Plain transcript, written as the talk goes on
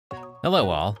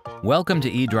Hello all, welcome to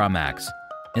EdrawMax.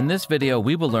 In this video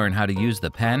we will learn how to use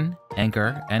the pen,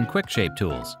 anchor, and quick shape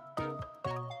tools.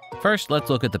 First, let's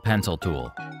look at the pencil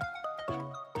tool.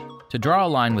 To draw a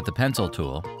line with the pencil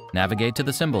tool, navigate to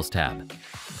the Symbols tab.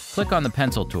 Click on the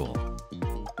pencil tool.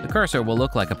 The cursor will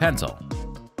look like a pencil.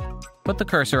 Put the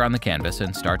cursor on the canvas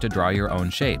and start to draw your own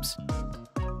shapes.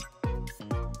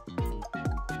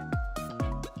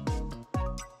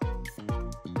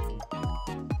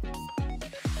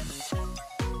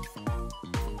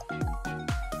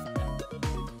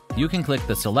 You can click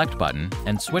the Select button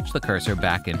and switch the cursor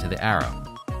back into the arrow.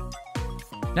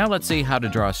 Now let's see how to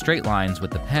draw straight lines with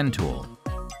the Pen tool.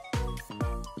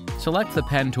 Select the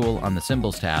Pen tool on the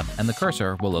Symbols tab and the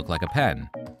cursor will look like a pen.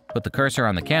 Put the cursor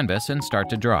on the canvas and start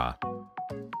to draw.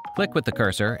 Click with the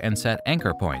cursor and set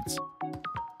anchor points.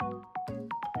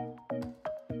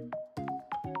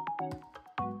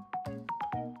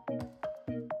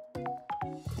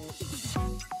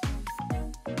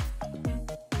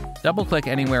 Double-click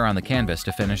anywhere on the canvas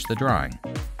to finish the drawing.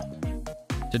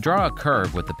 To draw a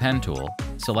curve with the Pen tool,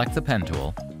 select the Pen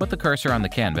tool, put the cursor on the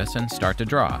canvas and start to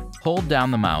draw. Hold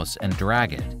down the mouse and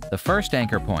drag it. The first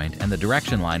anchor point and the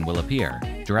direction line will appear.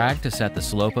 Drag to set the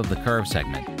slope of the curve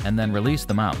segment, and then release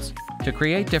the mouse. To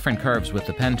create different curves with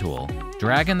the Pen tool,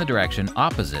 drag in the direction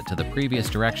opposite to the previous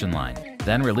direction line.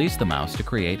 Then release the mouse to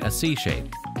create a C shape.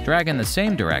 Drag in the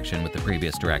same direction with the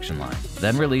previous direction line.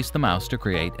 Then release the mouse to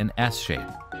create an S shape.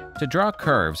 To draw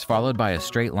curves followed by a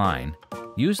straight line,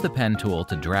 use the Pen tool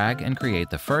to drag and create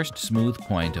the first smooth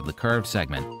point of the curved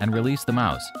segment and release the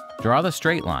mouse. Draw the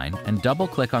straight line and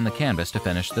double-click on the canvas to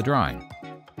finish the drawing.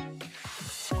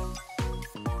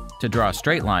 To draw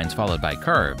straight lines followed by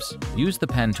curves, use the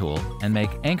Pen tool and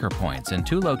make anchor points in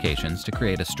two locations to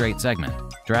create a straight segment.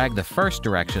 Drag the first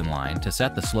direction line to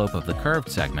set the slope of the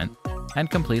curved segment and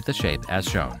complete the shape as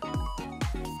shown.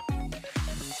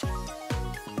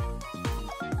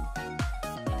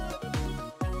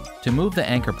 To move the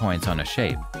anchor points on a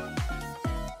shape,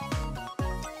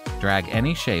 drag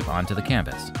any shape onto the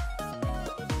canvas.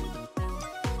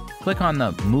 Click on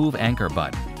the Move Anchor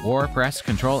button or press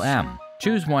Ctrl M.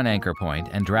 Choose one anchor point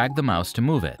and drag the mouse to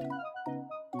move it.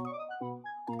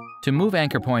 To move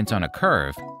anchor points on a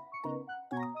curve,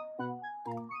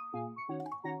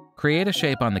 create a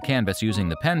shape on the canvas using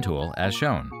the Pen tool as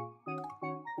shown.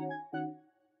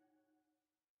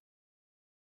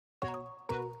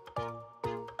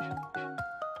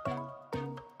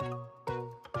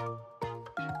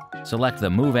 Select the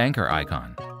Move Anchor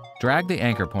icon. Drag the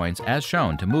anchor points as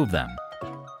shown to move them.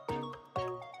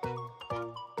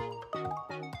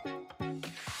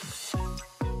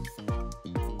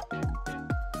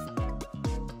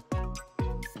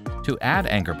 To add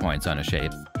anchor points on a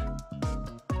shape,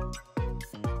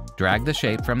 drag the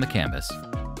shape from the canvas.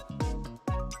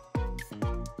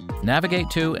 Navigate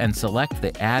to and select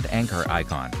the Add Anchor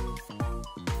icon.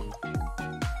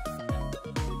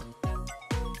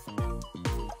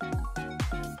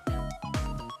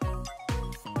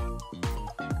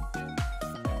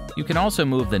 You can also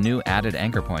move the new added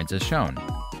anchor points as shown.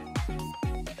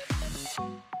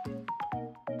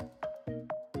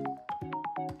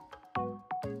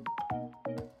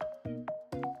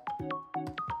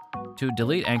 To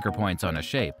delete anchor points on a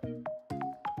shape,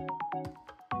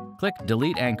 click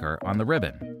Delete Anchor on the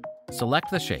ribbon. Select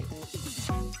the shape.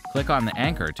 Click on the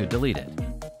anchor to delete it.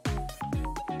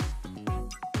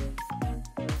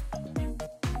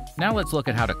 Now let's look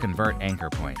at how to convert anchor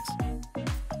points.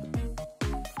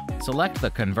 Select the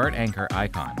Convert Anchor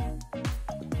icon.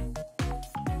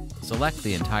 Select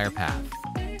the entire path.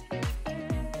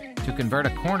 To convert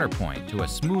a corner point to a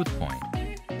smooth point,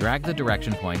 drag the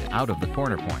direction point out of the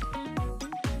corner point.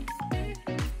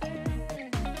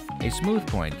 A smooth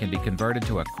point can be converted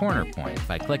to a corner point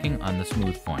by clicking on the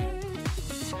smooth point.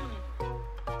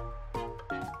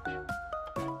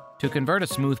 To convert a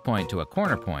smooth point to a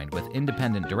corner point with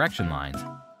independent direction lines,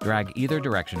 drag either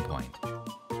direction point.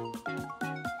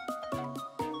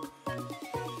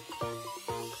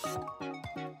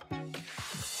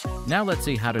 Now let's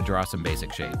see how to draw some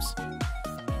basic shapes.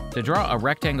 To draw a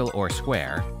rectangle or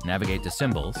square, navigate to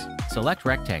Symbols, select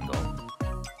Rectangle,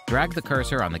 drag the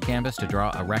cursor on the canvas to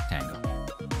draw a rectangle.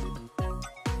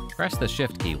 Press the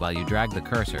Shift key while you drag the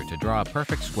cursor to draw a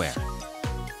perfect square.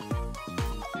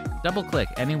 Double-click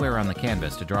anywhere on the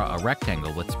canvas to draw a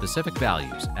rectangle with specific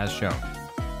values as shown.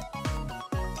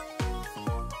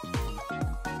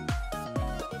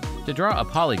 To draw a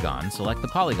polygon, select the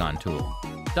Polygon tool.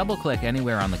 Double-click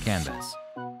anywhere on the canvas.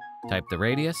 Type the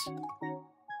radius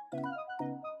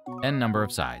and number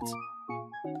of sides,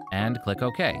 and click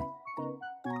OK.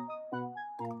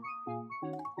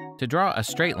 To draw a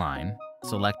straight line,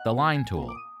 select the Line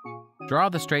tool. Draw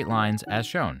the straight lines as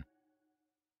shown.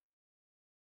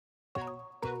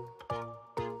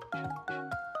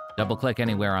 Double-click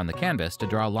anywhere on the canvas to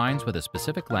draw lines with a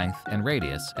specific length and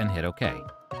radius and hit OK.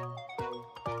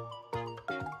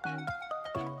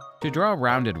 To draw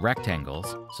rounded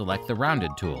rectangles, select the Rounded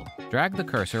tool. Drag the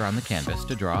cursor on the canvas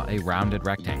to draw a rounded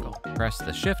rectangle. Press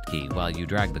the Shift key while you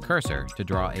drag the cursor to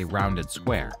draw a rounded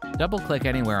square. Double-click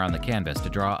anywhere on the canvas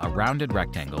to draw a rounded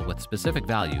rectangle with specific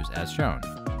values as shown.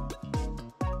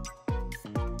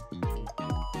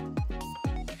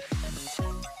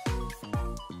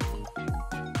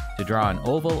 To draw an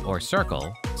oval or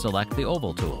circle, select the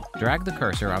Oval tool. Drag the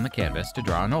cursor on the canvas to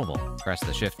draw an oval. Press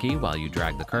the Shift key while you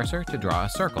drag the cursor to draw a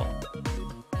circle.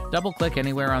 Double-click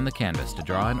anywhere on the canvas to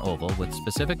draw an oval with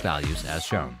specific values as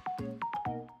shown.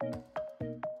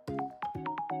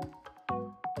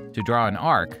 To draw an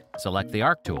arc, select the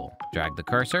Arc tool. Drag the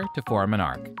cursor to form an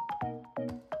arc.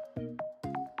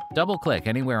 Double-click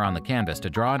anywhere on the canvas to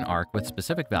draw an arc with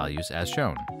specific values as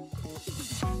shown.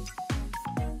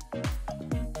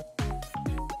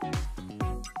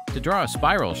 To draw a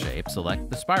spiral shape, select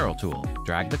the Spiral tool.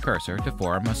 Drag the cursor to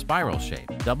form a spiral shape.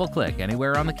 Double-click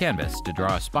anywhere on the canvas to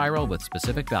draw a spiral with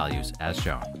specific values as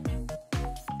shown.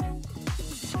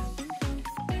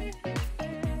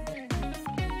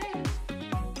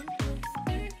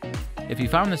 If you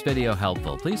found this video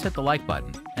helpful, please hit the like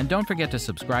button, and don't forget to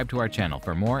subscribe to our channel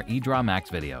for more EdrawMax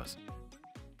videos.